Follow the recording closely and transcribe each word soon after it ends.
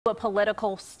a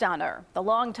political stunner. The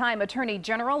longtime Attorney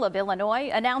General of Illinois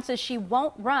announces she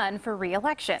won't run for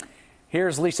re-election.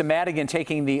 Here's Lisa Madigan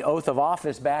taking the oath of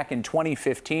office back in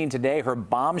 2015. Today, her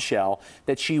bombshell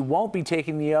that she won't be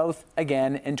taking the oath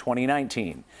again in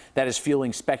 2019. That is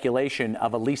fueling speculation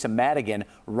of a Lisa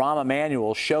Madigan-Rahm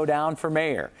Emanuel showdown for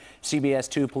mayor. CBS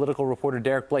 2 political reporter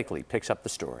Derrick Blakley picks up the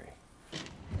story.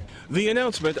 The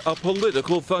announcement, a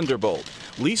political thunderbolt.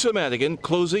 Lisa Madigan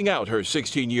closing out her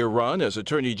 16-year run as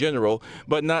Attorney General,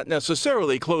 but not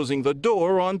necessarily closing the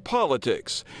door on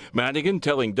politics. Madigan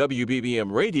telling WBBM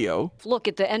Radio, "Look,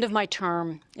 at the end of my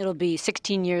term, it'll be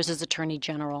 16 years as Attorney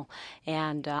General,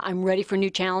 and I'm ready for new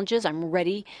challenges. I'm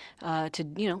ready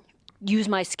to, use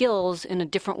my skills in a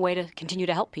different way to continue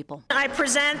to help people." I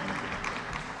present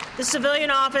the Civilian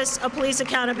Office of Police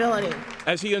Accountability.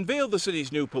 As he unveiled the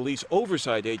city's new police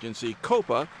oversight agency,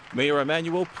 COPA, Mayor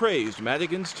Emanuel praised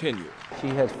Madigan's tenure. She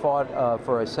has fought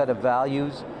for a set of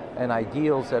values and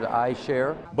ideals that I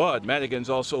share. But Madigan's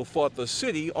also fought the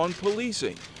city on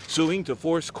policing, suing to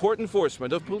force court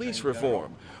enforcement of police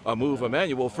reform, a move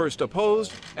Emanuel first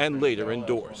opposed and later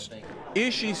endorsed.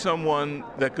 Is she someone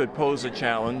that could pose a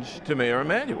challenge to Mayor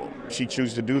Emanuel? If she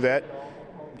chooses to do that,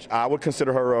 I would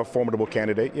consider her a formidable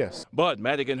candidate, yes. But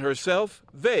Madigan herself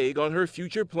vague on her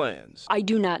future plans. I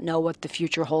do not know what the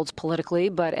future holds politically,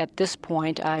 but at this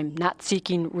point, I'm not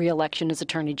seeking re-election as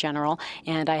Attorney General,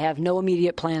 and I have no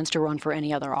immediate plans to run for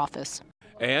any other office.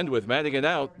 And with Madigan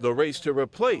out, the race to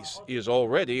replace is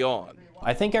already on.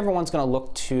 I think everyone's going to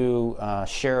look to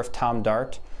Sheriff Tom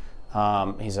Dart.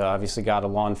 He's obviously got a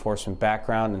law enforcement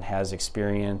background and has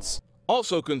experience.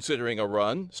 Also considering a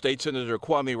run, State Senator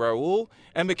Kwame Raoul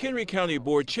and McHenry County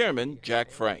Board Chairman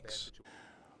Jack Franks.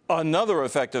 Another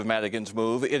effect of Madigan's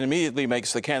move, it immediately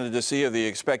makes the candidacy of the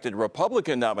expected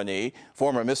Republican nominee,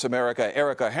 former Miss America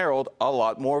Erica Harold, a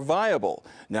lot more viable,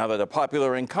 now that a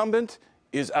popular incumbent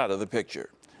is out of the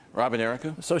picture. Robin,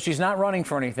 Erica? So she's not running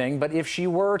for anything, but if she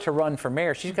were to run for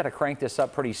mayor, she's got to crank this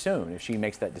up pretty soon if she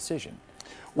makes that decision.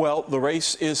 Well, the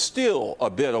race is still a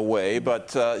bit away,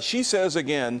 but she says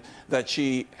again that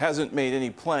she hasn't made any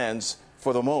plans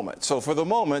for the moment. So for the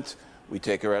moment, we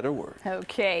take her at her word.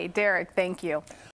 Okay, Derrick, thank you.